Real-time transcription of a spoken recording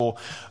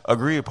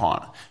agree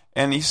upon.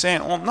 And he's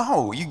saying, well,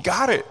 no, you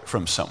got it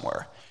from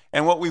somewhere.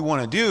 And what we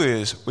want to do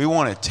is we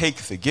want to take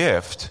the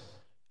gift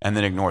and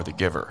then ignore the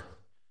giver.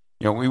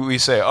 We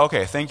say,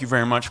 okay, thank you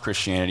very much,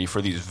 Christianity,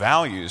 for these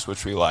values,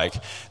 which we like.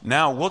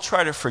 Now we'll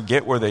try to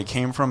forget where they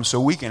came from so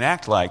we can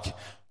act like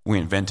we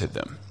invented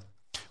them.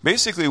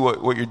 Basically,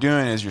 what you're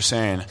doing is you're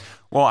saying,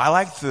 well, I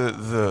like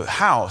the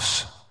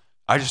house,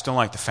 I just don't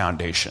like the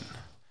foundation.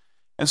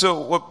 And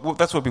so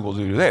that's what people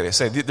do today. They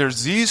say,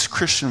 there's these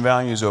Christian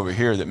values over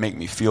here that make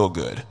me feel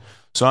good,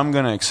 so I'm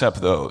going to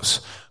accept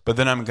those. But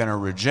then I'm going to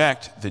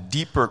reject the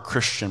deeper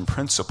Christian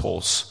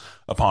principles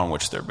upon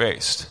which they're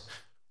based.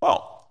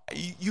 Well,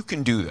 you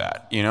can do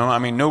that,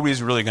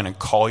 nobody's really going to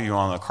call you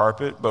on the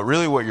carpet, but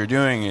really what you're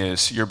doing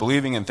is you're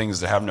believing in things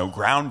that have no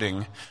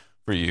grounding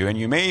for you, and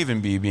you may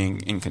even be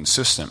being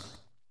inconsistent.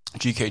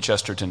 G.K.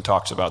 Chesterton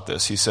talks about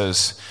this. He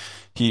says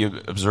he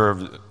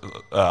observed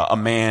a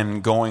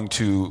man going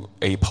to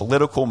a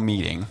political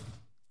meeting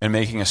and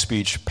making a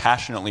speech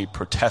passionately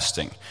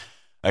protesting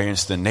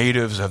against the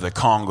natives of the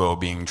Congo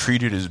being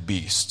treated as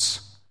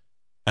beasts,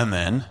 and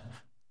then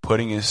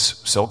putting his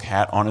silk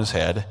hat on his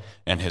head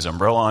and his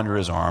umbrella under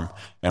his arm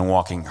and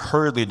walking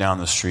hurriedly down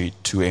the street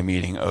to a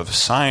meeting of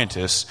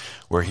scientists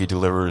where he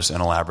delivers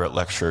an elaborate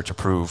lecture to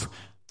prove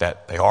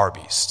that they are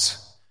beasts.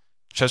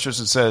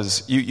 Chesterton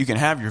says, you can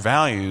have your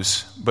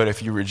values, but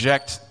if you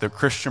reject the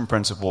Christian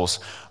principles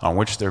on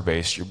which they're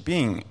based, you're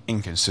being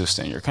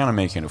inconsistent. You're kind of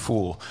making a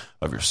fool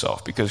of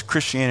yourself, because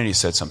Christianity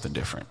said something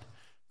different.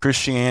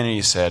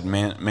 Christianity said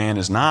man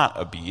is not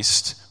a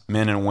beast.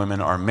 Men and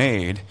women are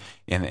made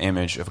in the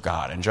image of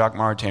God. And Jacques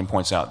Maritain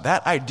points out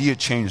that idea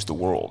changed the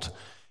world.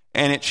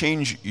 And it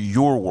changed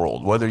your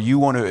world, whether you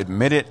want to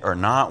admit it or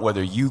not,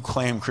 whether you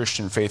claim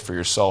Christian faith for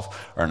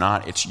yourself or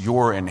not. It's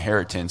your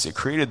inheritance. It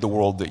created the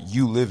world that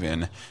you live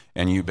in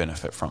and you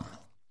benefit from.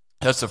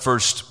 That's the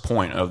first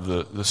point of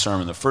the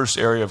sermon. The first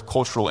area of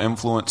cultural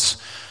influence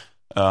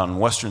on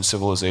Western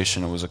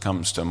civilization was it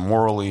comes to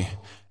morally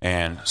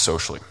and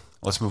socially.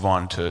 Let's move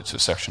on to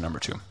section number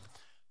 2.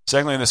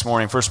 Secondly, this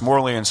morning, first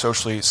morally and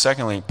socially,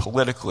 secondly,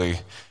 politically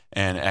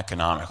and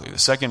economically. The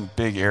second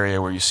big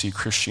area where you see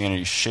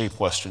Christianity shape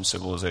Western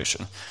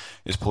civilization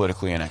is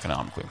politically and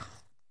economically.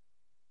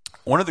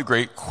 One of the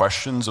great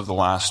questions of the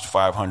last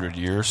 500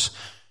 years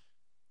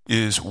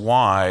is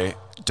why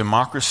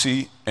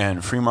democracy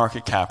and free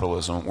market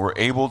capitalism were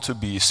able to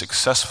be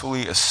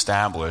successfully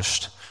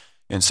established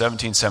in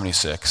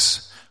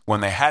 1776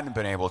 when they hadn't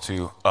been able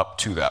to up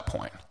to that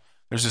point.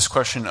 There's this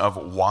question of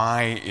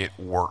why it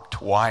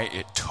worked, why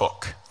it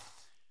took.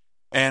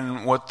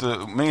 And what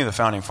many of the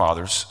founding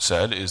fathers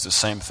said is the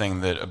same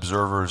thing that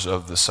observers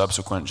of the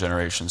subsequent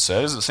generation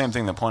said, is the same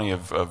thing that plenty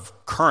of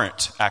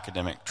current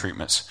academic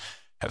treatments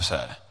have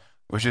said,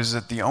 which is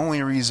that the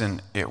only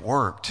reason it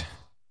worked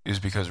is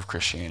because of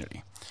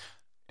Christianity.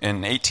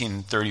 In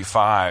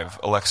 1835,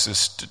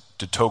 Alexis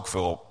de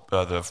Tocqueville,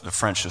 the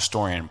French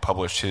historian,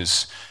 published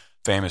his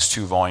famous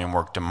 2-volume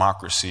work,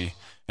 Democracy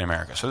in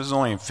America. So this is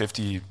only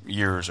 50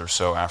 years or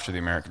so after the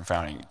American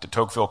founding. De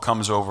Tocqueville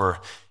comes over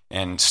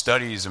and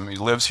studies, he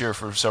lives here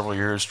for several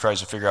years, tries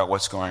to figure out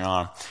what's going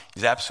on.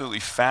 He's absolutely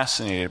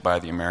fascinated by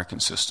the American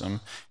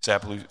system. He's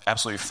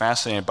absolutely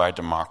fascinated by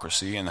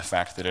democracy and the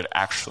fact that it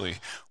actually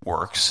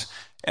works.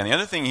 And the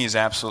other thing he's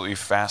absolutely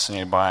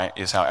fascinated by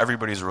is how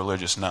everybody's a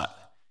religious nut.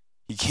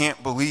 He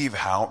can't believe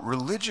how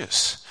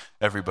religious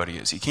everybody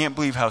is. He can't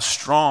believe how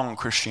strong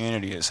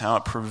Christianity is, how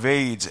it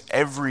pervades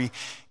every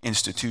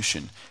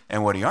institution.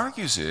 And what he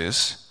argues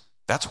is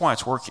that's why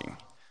it's working.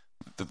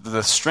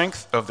 The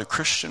strength of the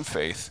Christian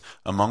faith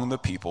among the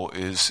people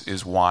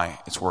is why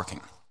it's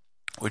working,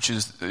 which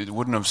is, it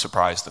wouldn't have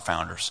surprised the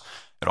founders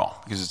at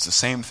all, because it's the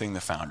same thing the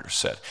founders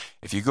said.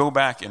 If you go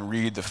back and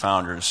read the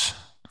founders,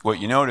 what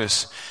you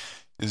notice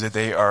is that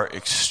they are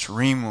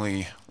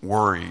extremely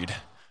worried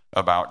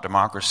about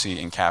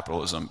democracy and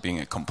capitalism being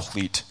a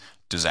complete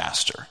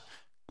disaster.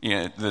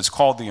 It's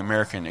called the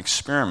American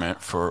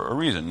experiment for a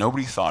reason.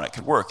 Nobody thought it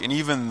could work. And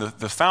even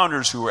the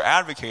founders who were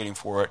advocating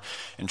for it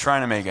and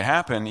trying to make it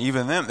happen,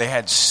 even them, they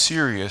had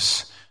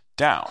serious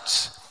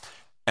doubts.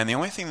 And the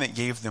only thing that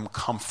gave them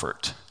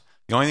comfort,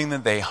 the only thing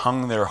that they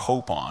hung their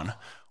hope on,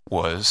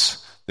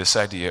 was this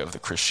idea of the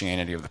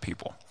Christianity of the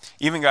people.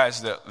 Even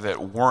guys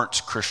that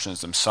weren't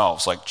Christians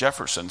themselves, like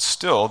Jefferson,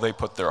 still they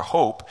put their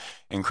hope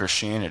in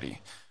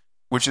Christianity,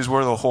 which is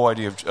where the whole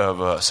idea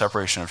of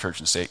separation of church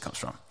and state comes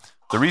from.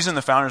 The reason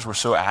the founders were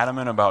so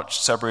adamant about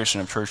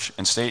separation of church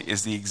and state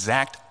is the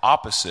exact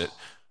opposite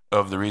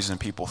of the reason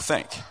people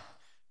think.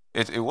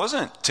 It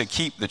wasn't to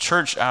keep the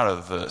church out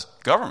of the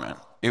government.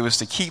 It was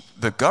to keep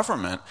the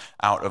government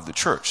out of the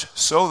church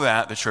so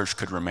that the church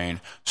could remain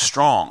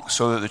strong,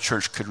 so that the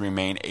church could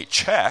remain a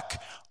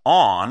check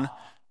on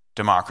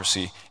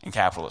democracy and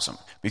capitalism.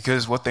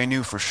 Because what they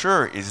knew for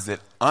sure is that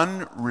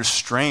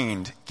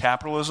unrestrained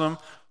capitalism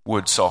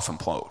would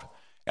self-implode,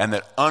 and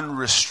that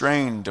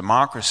unrestrained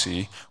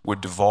democracy would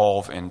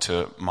devolve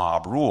into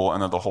mob rule,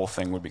 and that the whole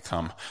thing would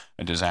become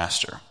a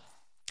disaster.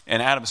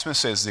 And Adam Smith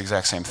says the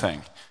exact same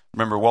thing.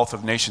 Remember, Wealth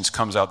of Nations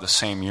comes out the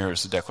same year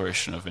as the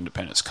Declaration of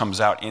Independence,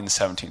 comes out in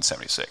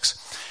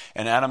 1776.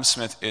 And Adam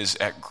Smith is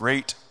at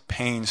great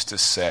pains to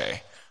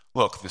say,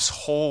 look, this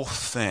whole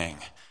thing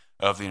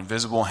of the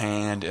invisible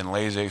hand and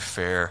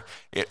laissez-faire,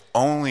 it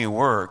only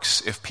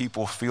works if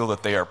people feel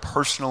that they are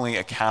personally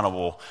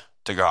accountable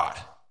to God.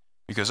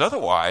 Because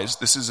otherwise,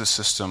 this is a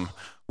system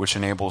which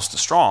enables the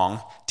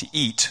strong to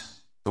eat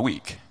the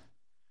weak,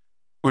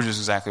 which is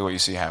exactly what you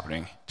see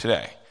happening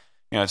today.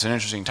 It's an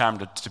interesting time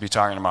to be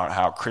talking about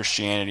how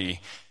Christianity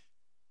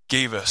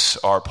gave us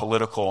our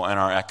political and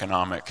our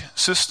economic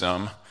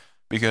system,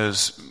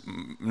 because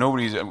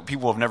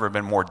people have never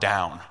been more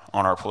down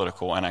on our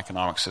political and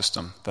economic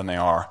system than they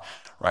are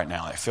right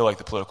now. They feel like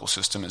the political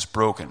system is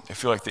broken. They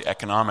feel like the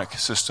economic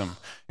system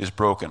is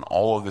broken.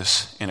 All of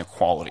this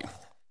inequality.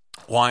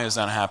 Why has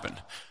that happened?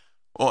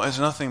 Well, it's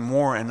nothing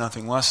more and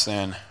nothing less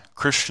than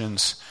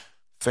Christians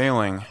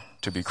failing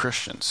to be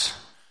Christians.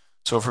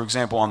 So, for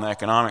example, on the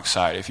economic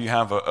side, if you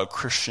have a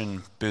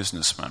Christian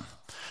businessman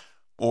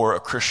or a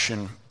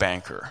Christian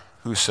banker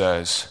who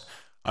says,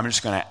 I'm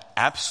just going to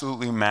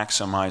absolutely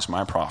maximize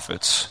my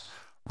profits,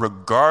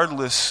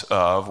 regardless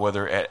of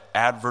whether it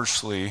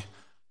adversely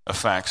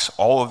affects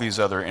all of these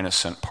other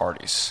innocent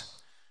parties,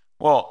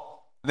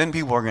 well, then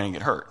people are going to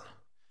get hurt.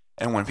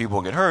 And when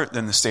people get hurt,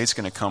 then the state's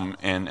going to come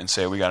in and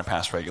say, we got to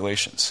pass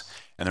regulations.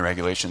 And the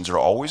regulations are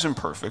always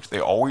imperfect. They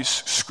always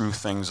screw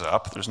things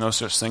up. There's no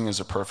such thing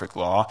as a perfect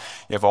law.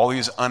 You have all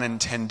these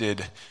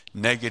unintended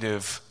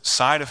negative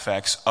side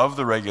effects of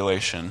the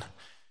regulation.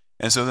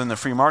 And so then the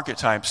free market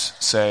types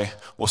say,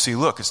 well, see,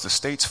 look, it's the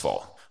state's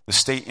fault. The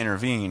state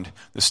intervened.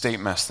 The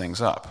state messed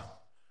things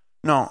up.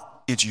 No,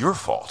 it's your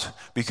fault,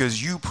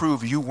 because you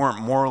proved you weren't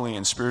morally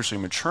and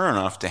spiritually mature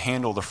enough to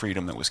handle the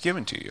freedom that was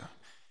given to you.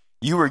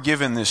 You were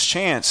given this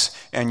chance,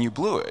 and you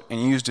blew it,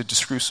 and you used it to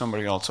screw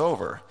somebody else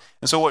over.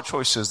 And so what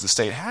choice does the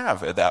state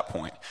have at that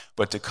point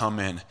but to come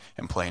in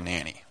and play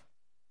nanny?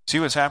 See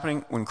what's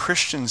happening? When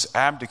Christians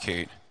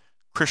abdicate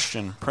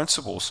Christian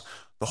principles,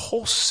 the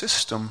whole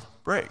system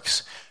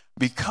breaks,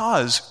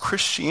 because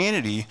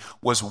Christianity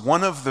was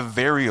one of the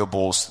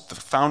variables that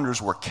the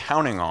founders were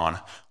counting on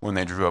when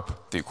they drew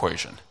up the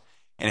equation.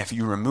 And if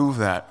you remove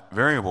that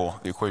variable,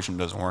 the equation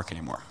doesn't work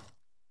anymore.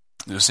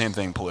 The same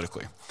thing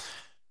politically.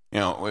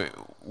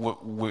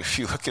 If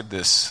you look at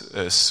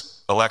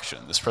this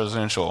election, this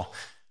presidential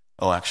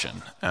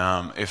election,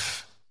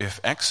 if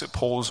exit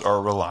polls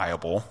are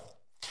reliable,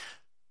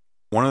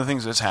 one of the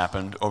things that's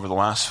happened over the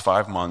last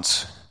 5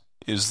 months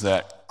is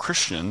that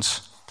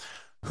Christians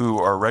who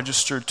are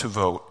registered to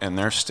vote in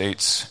their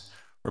state's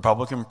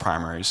Republican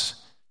primaries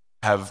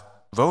have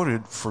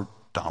voted for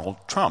Donald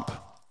Trump.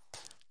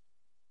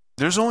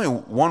 There's only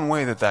one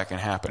way that can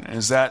happen,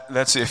 and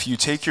that's if you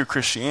take your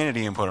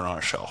Christianity and put it on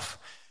a shelf.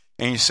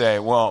 And you say,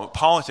 well,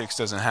 politics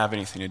doesn't have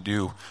anything to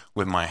do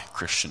with my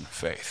Christian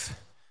faith.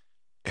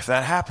 If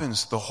that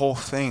happens, the whole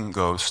thing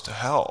goes to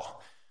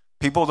hell.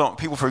 People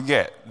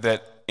forget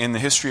that in the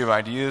history of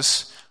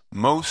ideas,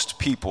 most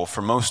people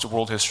for most of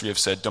world history have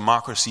said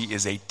democracy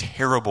is a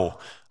terrible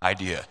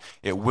idea.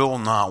 It will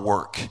not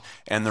work.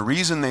 And the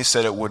reason they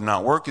said it would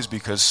not work is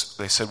because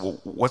they said,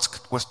 well,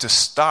 what's to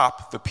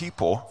stop the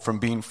people from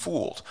being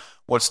fooled?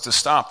 What's to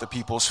stop the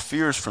people's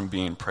fears from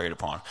being preyed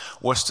upon?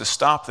 What's to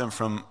stop them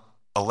from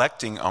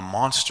electing a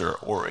monster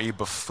or a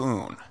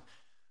buffoon?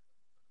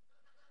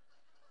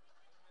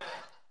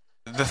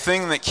 The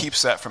thing that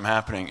keeps that from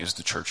happening is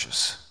the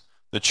churches.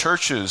 The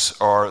churches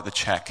are the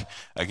check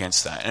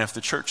against that. And if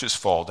the churches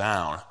fall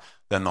down,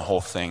 then the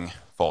whole thing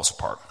falls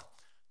apart.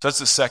 So that's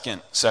the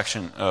second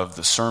section of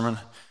the sermon,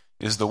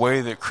 is the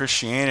way that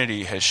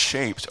Christianity has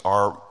shaped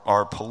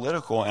our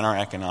political and our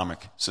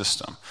economic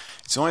system.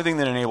 It's the only thing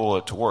that enabled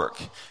it to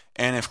work.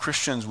 And if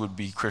Christians would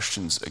be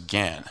Christians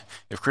again,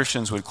 if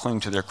Christians would cling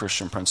to their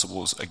Christian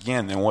principles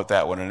again, then what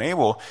that would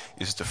enable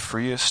is the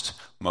freest,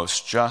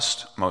 most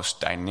just,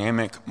 most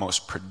dynamic,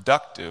 most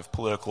productive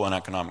political and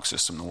economic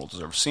system the world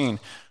has ever seen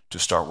to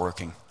start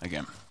working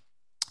again.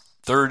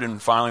 Third,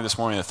 and finally this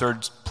morning, the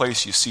third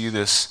place you see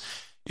this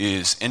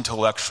is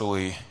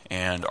intellectually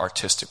and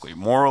artistically,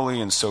 morally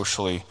and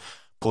socially,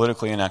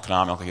 politically and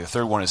economically. The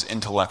third one is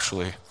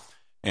intellectually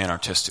and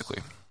artistically.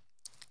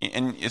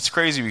 And it's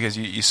crazy because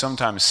you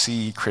sometimes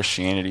see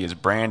Christianity as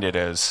branded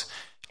as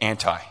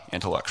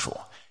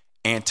anti-intellectual,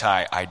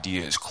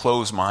 anti-ideas,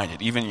 closed-minded,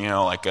 even,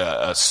 like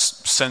a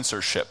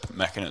censorship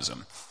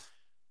mechanism.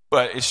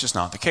 But it's just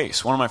not the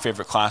case. One of my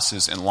favorite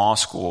classes in law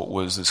school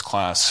was this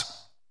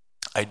class,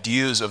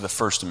 Ideas of the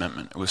First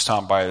Amendment. It was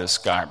taught by this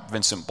guy,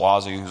 Vincent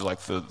Blasey, who's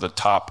like the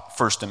top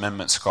First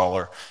Amendment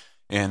scholar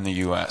in the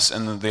U.S.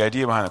 And the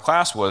idea behind the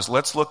class was,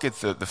 let's look at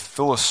the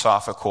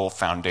philosophical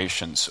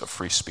foundations of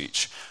free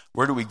speech.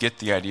 Where do we get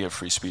the idea of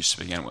free speech to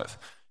begin with?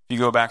 If you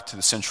go back to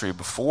the century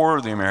before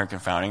the American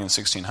founding in the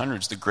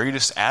 1600s, the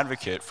greatest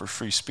advocate for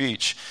free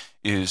speech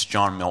is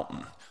John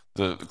Milton,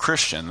 the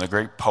Christian, the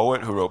great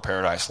poet who wrote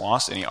Paradise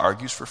Lost, and he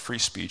argues for free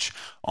speech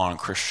on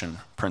Christian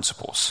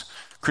principles.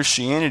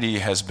 Christianity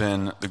has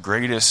been the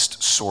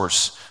greatest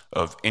source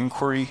of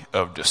inquiry,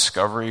 of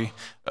discovery,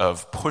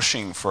 of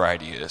pushing for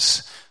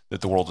ideas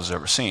that the world has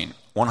ever seen.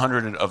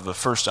 100 of the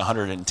first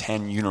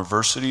 110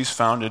 universities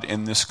founded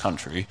in this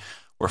country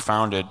were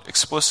founded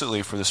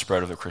explicitly for the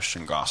spread of the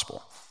Christian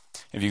gospel.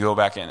 If you go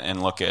back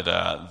and look at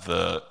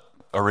the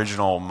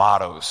original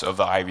mottos of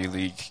the Ivy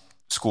League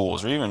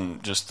schools, or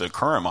even just the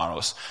current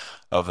mottos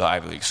of the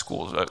Ivy League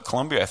schools,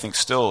 Columbia, I think,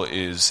 still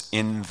is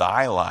 "In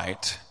thy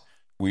light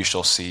we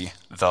shall see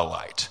the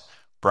light."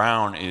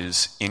 Brown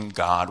is "In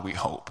God we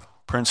hope."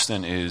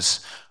 Princeton is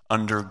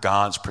 "Under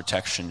God's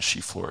protection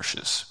she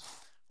flourishes."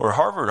 Or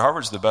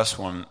Harvard's the best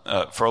one.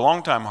 For a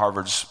long time,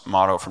 Harvard's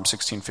motto from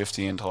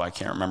 1650 until I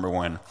can't remember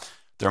when,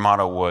 their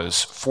motto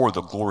was "For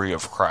the glory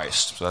of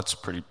Christ." So that's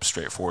pretty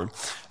straightforward.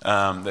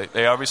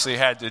 They obviously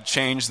had to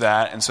change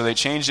that, and so they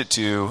changed it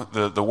to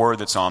the word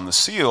that's on the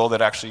seal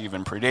that actually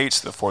even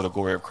predates the "For the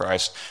glory of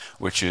Christ,"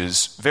 which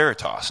is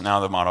 "Veritas." Now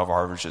the motto of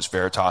Harvard is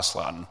 "Veritas,"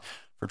 Latin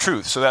for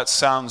truth. So that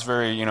sounds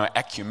very,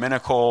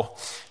 ecumenical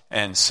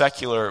and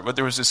secular. But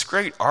there was this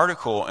great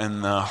article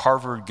in the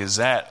Harvard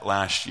Gazette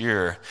last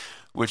year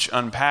which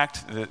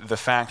unpacked the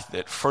fact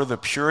that for the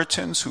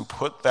Puritans who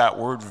put that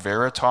word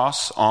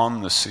 "Veritas"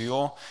 on the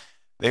seal,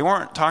 they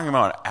weren't talking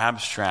about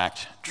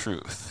abstract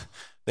truth.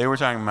 They were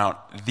talking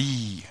about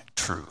the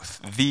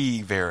truth,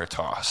 the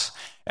Veritas,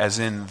 as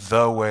in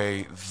the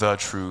way, the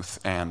truth,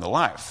 and the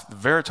life. The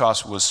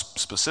Veritas was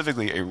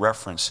specifically a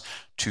reference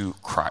to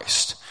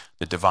Christ,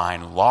 the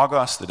divine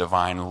logos, the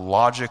divine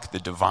logic, the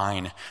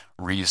divine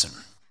reason.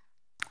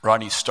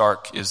 Rodney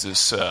Stark is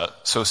this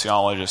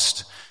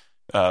sociologist,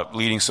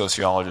 leading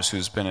sociologist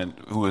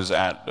who was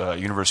at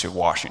University of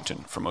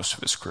Washington for most of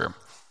his career.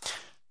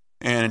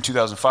 And in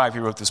 2005, he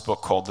wrote this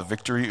book called The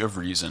Victory of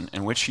Reason,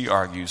 in which he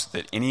argues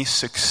that any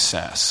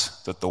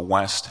success that the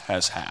West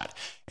has had,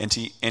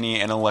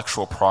 any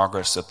intellectual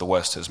progress that the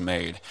West has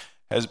made,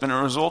 has been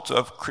a result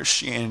of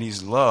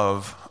Christianity's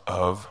love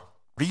of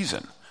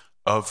reason,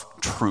 of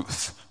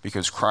truth,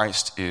 because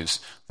Christ is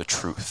the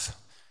truth.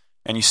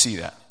 And you see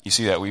that.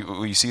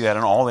 We see that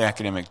in all the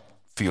academic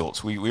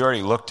fields. We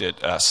already looked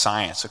at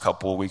science a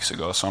couple of weeks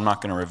ago, so I'm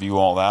not going to review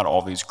all that,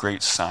 all these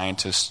great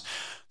scientists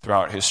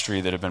throughout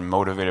history that have been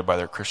motivated by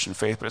their Christian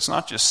faith. But it's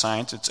not just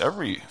science, it's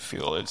every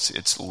field.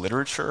 It's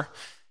literature.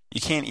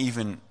 You can't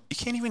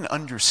even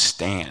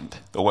understand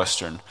the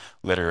Western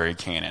literary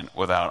canon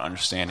without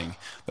understanding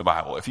the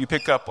Bible. If you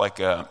pick up like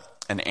an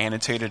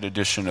annotated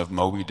edition of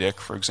Moby Dick,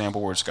 for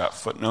example, where it's got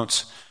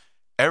footnotes,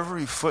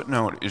 every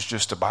footnote is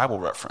just a Bible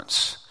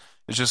reference.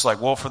 It's just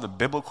like, well, for the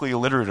biblically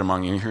illiterate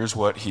among you, here's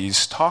what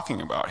he's talking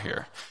about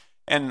here.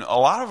 And a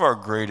lot of our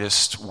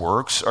greatest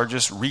works are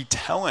just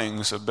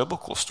retellings of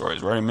biblical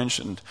stories. We already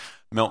mentioned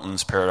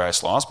Milton's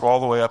Paradise Lost, but all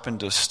the way up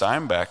into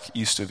Steinbeck,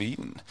 East of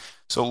Eden.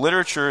 So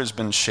literature has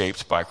been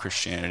shaped by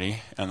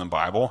Christianity and the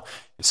Bible.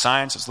 It's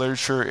science, it's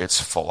literature, it's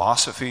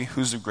philosophy.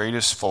 Who's the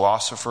greatest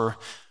philosopher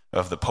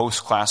of the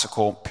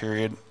post-classical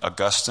period?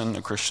 Augustine,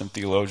 a Christian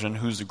theologian.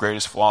 Who's the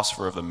greatest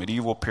philosopher of the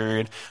medieval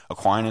period?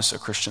 Aquinas, a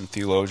Christian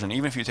theologian.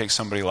 Even if you take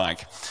somebody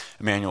like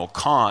Immanuel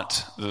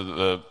Kant,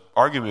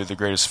 arguably the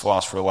greatest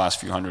philosopher of the last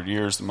few hundred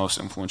years, the most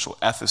influential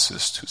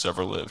ethicist who's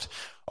ever lived,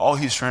 all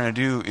he's trying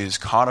to do is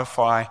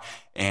codify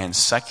and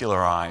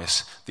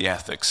secularize the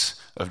ethics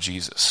of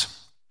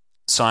Jesus.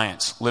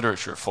 Science,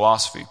 literature,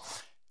 philosophy.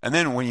 And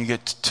then when you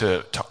get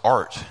to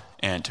art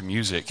and to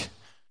music,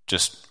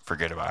 just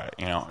forget about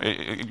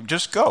it.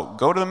 Just go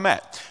to the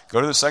Met.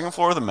 Go to the second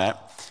floor of the Met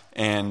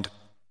and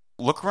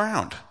look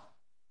around.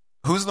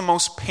 Who's the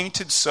most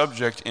painted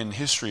subject in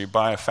history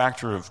by a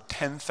factor of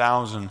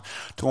 10,000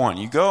 to 1?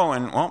 You go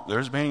and, well,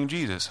 there's painting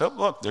Jesus. Oh,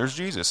 look, there's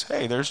Jesus.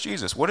 Hey, there's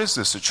Jesus. What is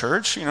this, a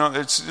church?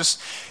 It's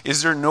just,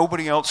 is there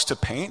nobody else to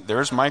paint?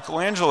 There's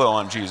Michelangelo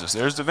on Jesus.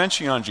 There's Da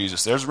Vinci on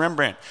Jesus. There's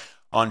Rembrandt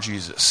on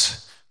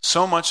Jesus.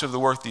 So much of the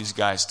work these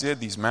guys did,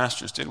 these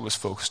masters did, was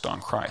focused on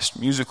Christ.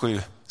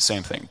 Musically,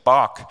 same thing.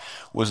 Bach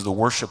was the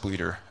worship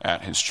leader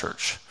at his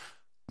church.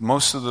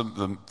 Most of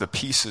the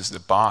pieces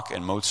that Bach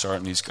and Mozart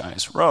and these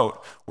guys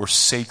wrote were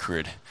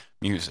sacred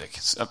music.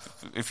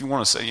 If you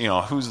want to say,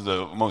 who's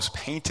the most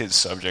painted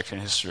subject in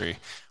history,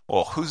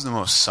 well, who's the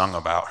most sung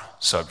about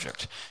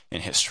subject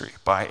in history?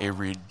 By a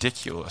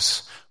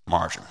ridiculous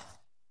margin.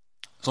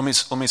 So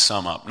let me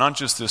sum up, not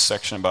just this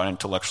section about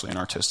intellectually and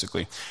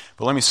artistically,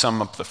 but let me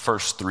sum up the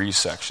first three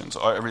sections,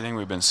 everything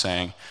we've been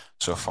saying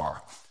so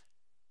far.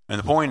 And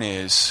the point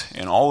is,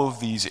 in all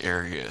of these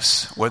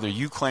areas, whether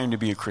you claim to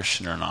be a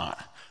Christian or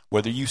not,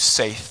 whether you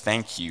say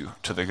thank you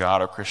to the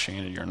God of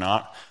Christianity or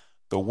not,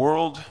 the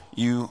world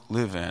you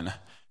live in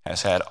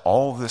has had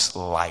all this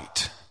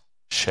light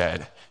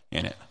shed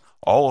in it,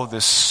 all of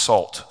this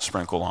salt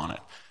sprinkled on it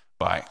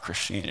by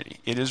Christianity.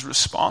 It is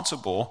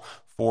responsible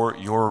for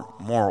your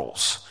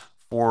morals,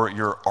 for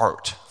your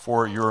art,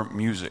 for your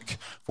music,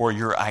 for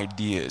your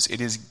ideas. It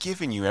has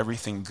given you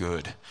everything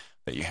good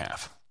that you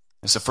have.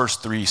 It's the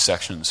first three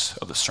sections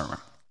of the sermon.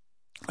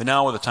 But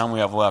now with the time we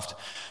have left,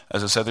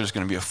 as I said, there's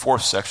going to be a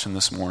fourth section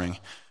this morning.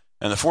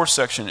 And the fourth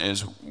section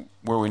is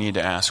where we need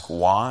to ask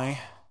why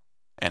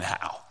and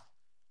how.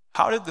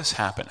 How did this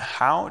happen?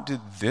 How did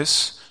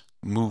this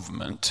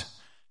movement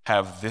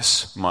have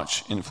this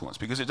much influence?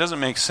 Because it doesn't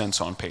make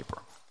sense on paper.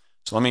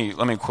 So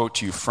let me quote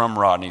to you from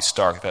Rodney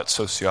Stark, that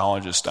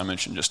sociologist I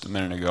mentioned just a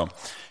minute ago.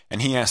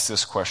 And he asked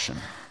this question.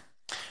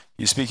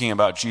 He's speaking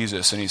about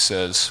Jesus, and he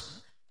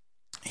says,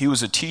 he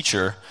was a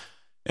teacher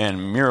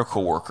and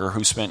miracle worker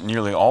who spent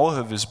nearly all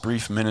of his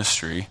brief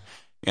ministry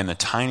in the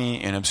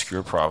tiny and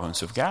obscure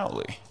province of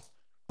Galilee,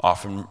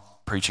 often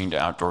preaching to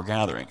outdoor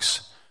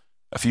gatherings.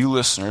 A few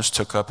listeners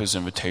took up his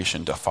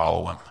invitation to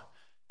follow him,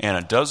 and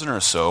a dozen or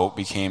so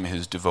became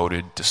his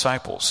devoted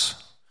disciples.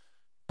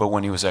 But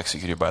when he was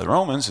executed by the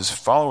Romans, his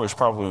followers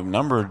probably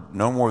numbered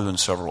no more than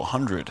several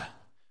hundred.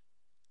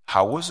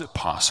 How was it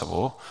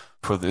possible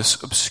for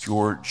this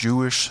obscure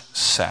Jewish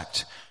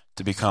sect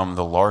to become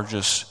the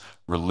largest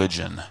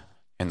religion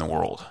in the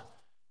world?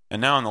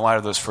 And now, in the light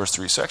of those first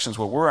three sections,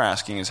 what we're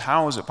asking is,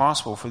 how is it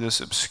possible for this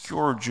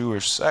obscure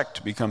Jewish sect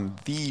to become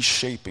the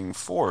shaping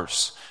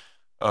force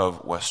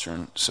of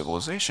Western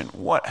civilization?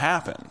 What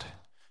happened?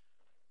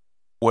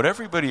 What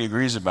everybody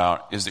agrees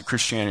about is that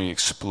Christianity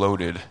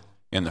exploded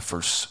in the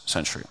first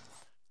century.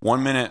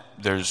 1 minute,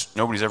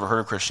 nobody's ever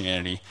heard of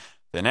Christianity.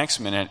 The next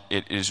minute,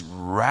 it is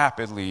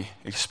rapidly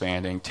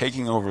expanding,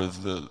 taking over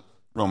the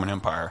Roman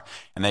Empire,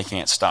 and they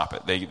can't stop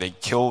it. They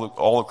kill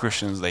all the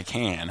Christians they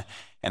can,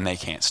 and they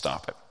can't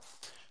stop it.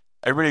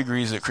 Everybody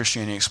agrees that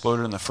Christianity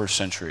exploded in the first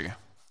century.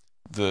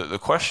 The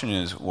question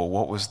is, well,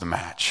 what was the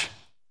match?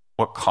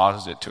 What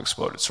caused it to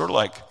explode? It's sort of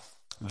like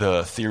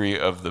the theory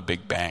of the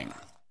Big Bang.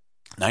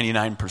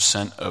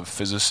 99% of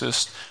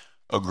physicists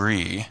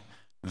agree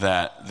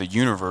that the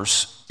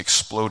universe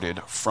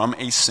exploded from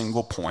a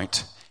single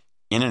point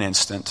in an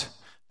instant,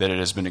 that it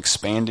has been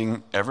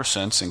expanding ever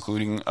since,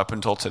 including up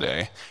until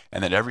today,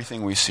 and that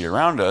everything we see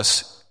around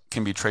us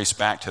can be traced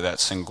back to that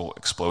single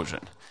explosion.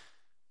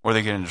 Where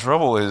they get into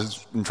trouble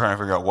is in trying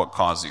to figure out what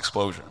caused the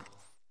explosion.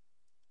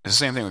 It's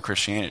the same thing with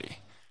Christianity.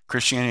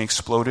 Christianity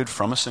exploded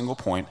from a single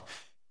point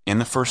in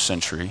the first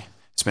century.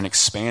 It's been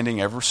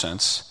expanding ever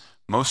since.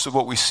 Most of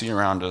what we see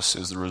around us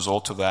is the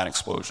result of that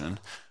explosion.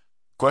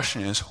 The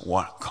question is,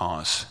 what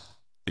caused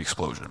the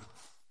explosion?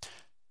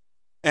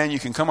 And you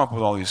can come up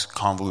with all these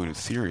convoluted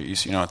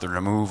theories, at the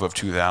remove of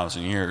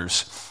 2,000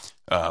 years.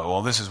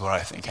 Well, this is what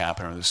I think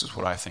happened, or this is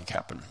what I think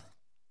happened.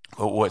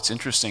 But what's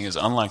interesting is,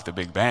 unlike the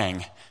Big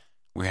Bang,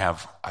 we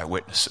have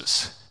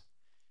eyewitnesses.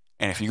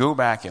 And if you go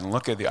back and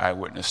look at the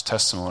eyewitness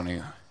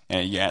testimony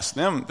and you ask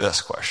them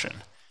this question,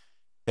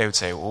 they would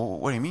say, well,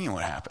 what do you mean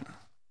what happened?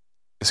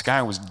 This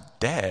guy was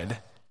dead,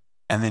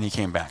 and then he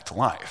came back to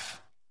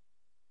life.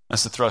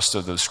 That's the thrust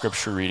of those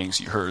scripture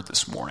readings you heard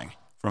this morning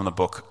from the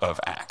book of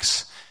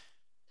Acts.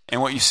 And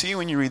what you see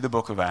when you read the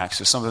book of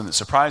Acts is something that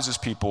surprises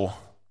people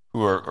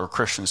who are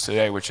Christians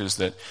today, which is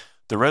that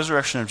the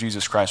resurrection of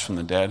Jesus Christ from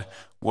the dead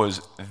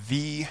was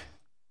the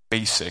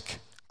basic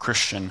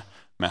Christian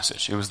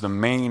message. It was the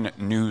main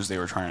news they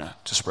were trying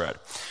to spread,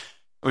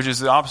 which is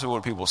the opposite of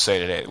what people say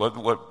today.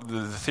 What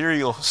the theory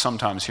you'll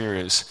sometimes hear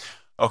is,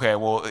 okay,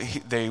 well,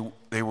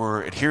 they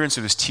were adherents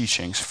of his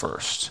teachings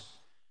first,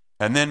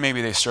 and then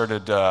maybe they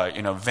started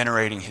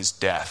venerating his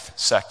death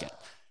second.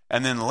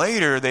 And then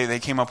later, they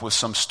came up with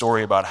some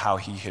story about how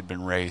he had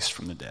been raised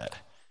from the dead.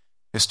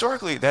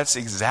 Historically, that's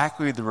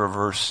exactly the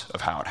reverse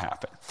of how it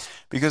happened,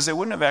 because they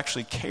wouldn't have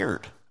actually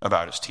cared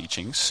about his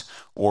teachings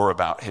or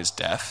about his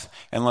death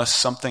unless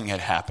something had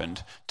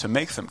happened to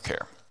make them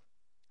care.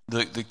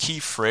 The key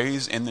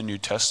phrase in the New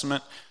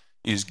Testament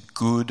is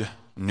good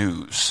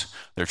news.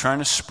 They're trying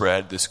to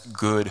spread this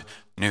good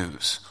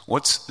news.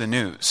 What's the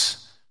news?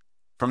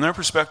 From their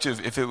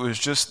perspective, if it was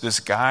just this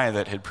guy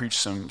that had preached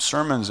some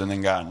sermons and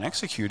then gotten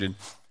executed,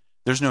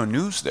 there's no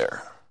news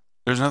there.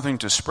 There's nothing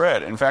to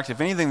spread. In fact,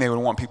 if anything, they would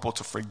want people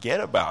to forget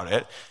about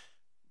it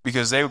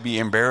because they would be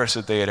embarrassed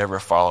that they had ever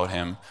followed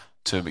him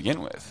to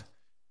begin with.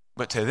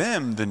 But to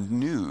them, the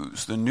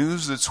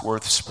news that's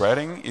worth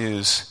spreading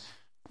is,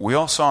 we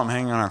all saw him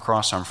hanging on a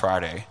cross on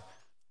Friday.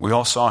 We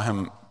all saw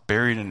him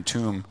buried in a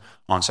tomb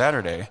on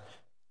Saturday.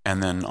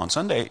 And then on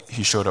Sunday,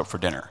 he showed up for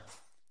dinner.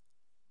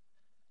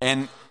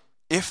 And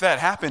if that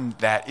happened,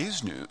 that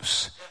is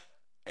news.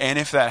 And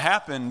if that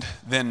happened,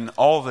 then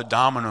all the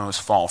dominoes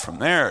fall from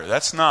there.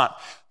 That's not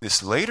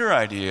this later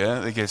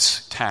idea that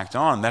gets tacked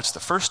on. That's the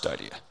first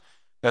idea.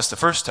 That's the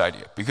first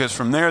idea. Because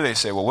from there they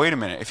say, well, wait a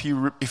minute.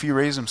 If he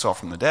raised himself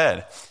from the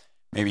dead,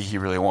 maybe he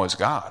really was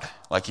God,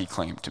 like he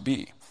claimed to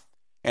be.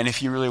 And if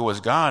he really was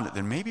God,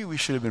 then maybe we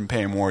should have been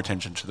paying more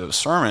attention to those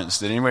sermons.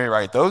 Did anybody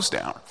write those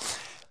down?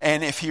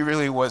 And if he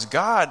really was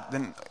God,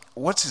 then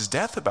what's his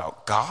death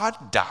about?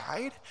 God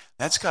died?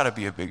 That's got to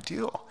be a big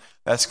deal.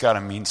 That's got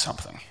to mean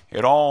something.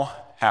 It all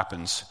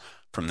happens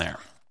from there.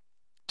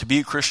 To be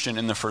a Christian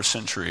in the first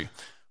century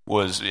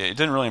it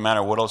didn't really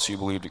matter what else you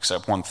believed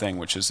except one thing,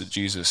 which is that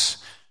Jesus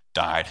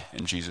died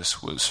and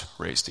Jesus was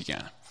raised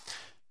again.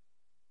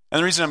 And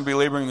the reason I'm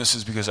belaboring this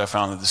is because I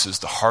found that this is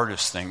the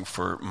hardest thing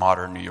for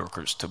modern New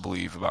Yorkers to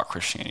believe about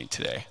Christianity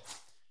today.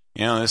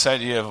 This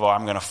idea of,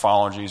 I'm going to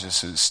follow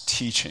Jesus'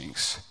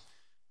 teachings.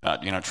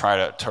 try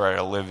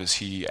to live as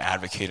he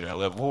advocated I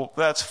live. Well,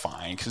 that's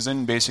fine, because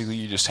then basically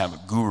you just have a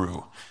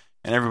guru,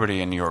 and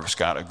everybody in New York's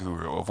got a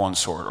guru of one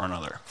sort or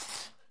another.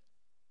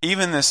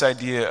 Even this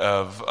idea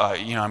of,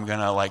 I'm going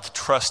to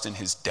trust in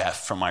his death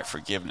for my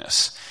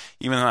forgiveness,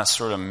 even though that's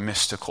sort of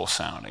mystical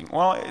sounding.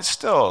 Well, it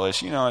still is,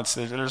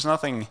 there's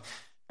nothing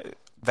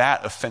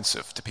that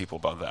offensive to people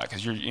about that,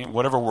 because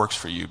whatever works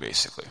for you,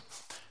 basically.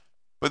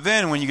 But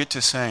then when you get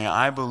to saying,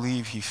 I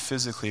believe he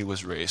physically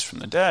was raised from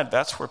the dead,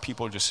 that's where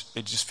people just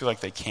feel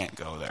like they can't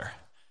go there.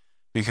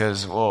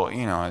 Because,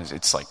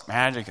 it's like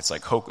magic, it's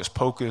like hocus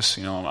pocus,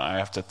 I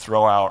have to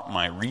throw out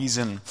my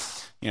reason,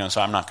 so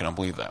I'm not going to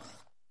believe that.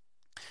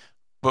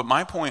 But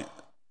my point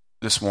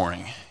this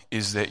morning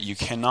is that you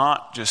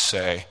cannot just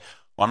say,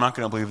 well, I'm not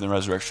going to believe in the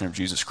resurrection of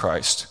Jesus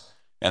Christ,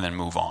 and then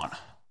move on.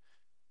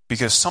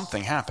 Because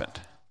something happened.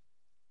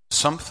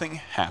 Something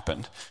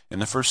happened in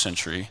the first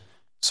century.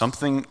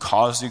 Something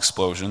caused the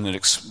explosion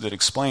that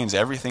explains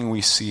everything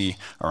we see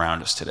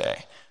around us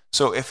today.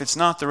 So if it's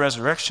not the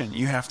resurrection,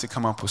 you have to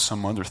come up with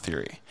some other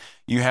theory.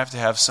 You have to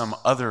have some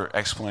other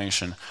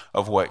explanation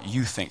of what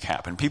you think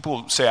happened.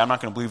 People say, I'm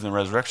not going to believe in the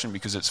resurrection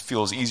because it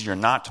feels easier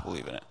not to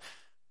believe in it.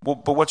 Well,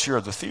 but what's your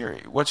other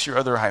theory? What's your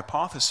other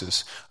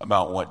hypothesis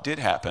about what did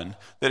happen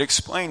that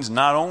explains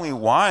not only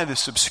why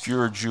this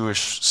obscure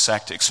Jewish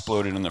sect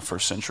exploded in the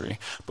first century,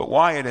 but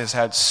why it has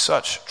had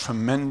such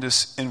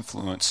tremendous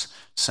influence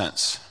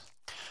since?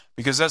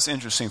 Because that's the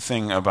interesting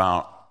thing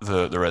about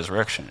the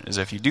resurrection, is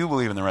if you do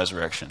believe in the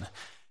resurrection,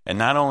 it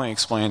not only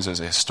explains as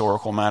a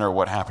historical matter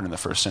what happened in the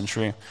first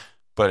century,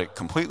 but it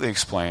completely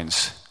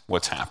explains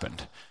what's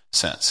happened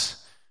since.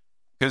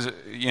 Because,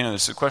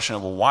 it's the question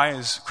of, well, why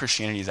is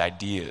Christianity's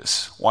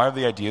ideas, why have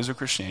the ideas of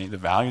Christianity, the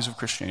values of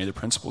Christianity, the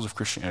principles of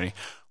Christianity,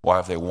 why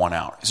have they won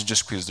out? Is it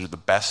just because they're the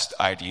best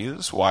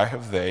ideas? Why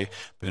have they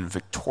been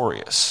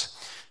victorious?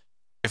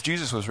 If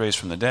Jesus was raised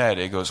from the dead,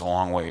 it goes a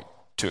long way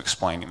to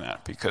explaining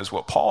that. Because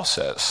what Paul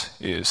says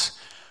is,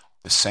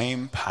 the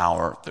same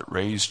power that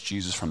raised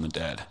Jesus from the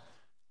dead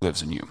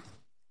lives in you.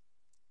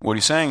 What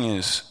he's saying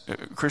is,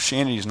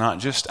 Christianity is not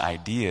just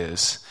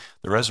ideas.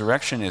 The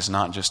resurrection is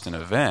not just an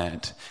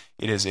event.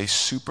 It is a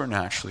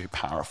supernaturally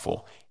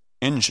powerful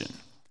engine.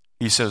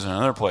 He says in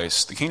another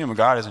place, the kingdom of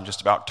God isn't just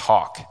about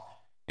talk,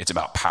 it's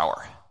about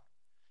power.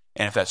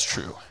 And if that's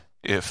true,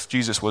 if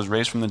Jesus was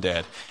raised from the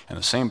dead, and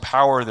the same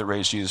power that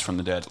raised Jesus from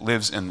the dead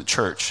lives in the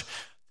church,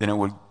 then it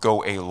would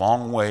go a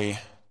long way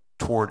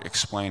toward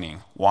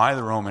explaining why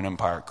the Roman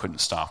Empire couldn't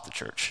stop the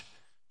church,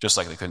 just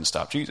like they couldn't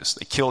stop Jesus.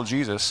 They killed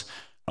Jesus,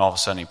 and all of a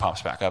sudden he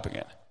pops back up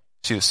again.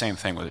 See the same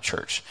thing with the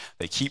church.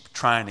 They keep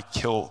trying to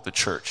kill the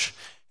church,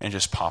 and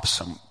just pops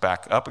them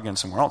back up again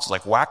somewhere else. It's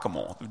like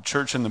whack-a-mole. The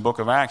church in the book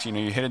of Acts, you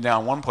hit it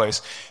down one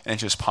place, and it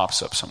just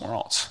pops up somewhere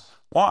else.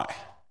 Why?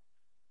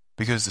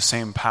 Because the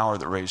same power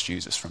that raised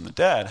Jesus from the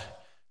dead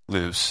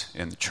lives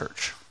in the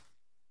church.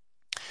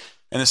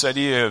 And this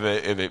idea of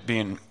it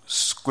being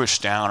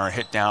squished down or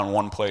hit down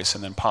one place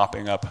and then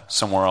popping up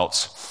somewhere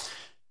else,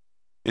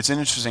 it's an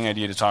interesting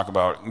idea to talk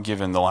about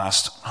given the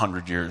last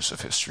 100 years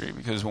of history,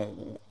 because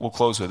we'll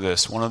close with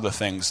this. One of the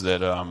things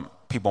that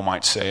people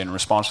might say in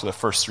response to the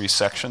first three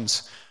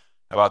sections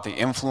about the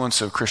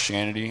influence of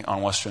Christianity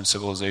on Western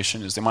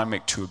civilization is they might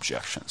make two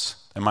objections.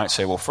 They might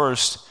say, well,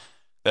 first,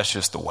 that's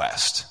just the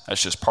West.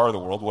 That's just part of the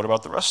world. What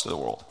about the rest of the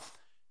world?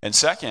 And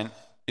second,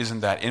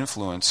 isn't that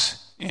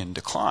influence in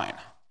decline?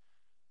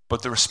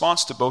 But the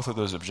response to both of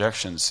those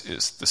objections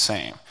is the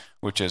same,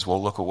 which is,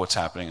 well, look at what's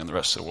happening in the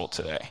rest of the world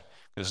today.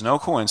 There's no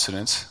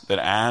coincidence that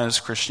as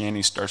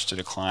Christianity starts to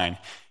decline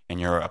in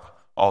Europe,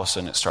 all of a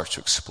sudden it starts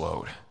to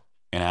explode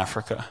in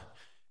Africa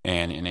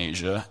and in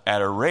Asia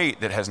at a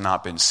rate that has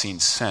not been seen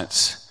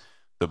since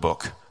the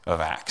book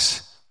of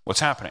Acts.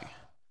 What's happening?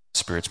 The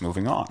Spirit's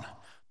moving on.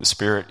 The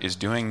Spirit is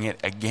doing it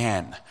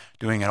again,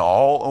 doing it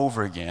all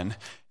over again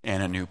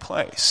in a new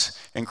place.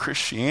 And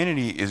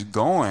Christianity is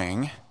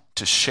going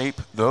to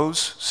shape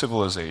those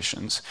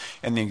civilizations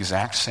in the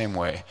exact same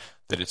way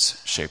that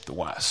it's shaped the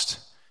West.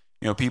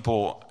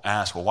 People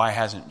ask, well, why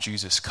hasn't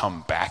Jesus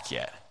come back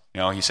yet?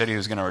 He said he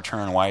was going to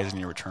return. Why hasn't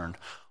he returned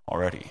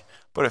already?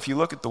 But if you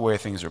look at the way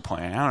things are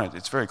playing out,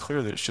 it's very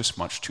clear that it's just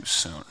much too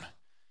soon.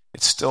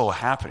 It's still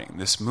happening.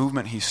 This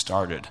movement he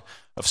started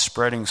of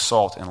spreading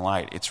salt and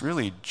light, it's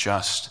really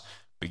just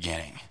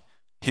beginning.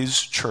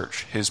 His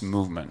church, his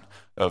movement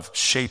of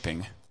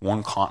shaping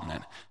one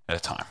continent at a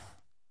time.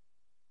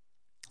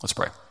 Let's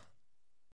pray.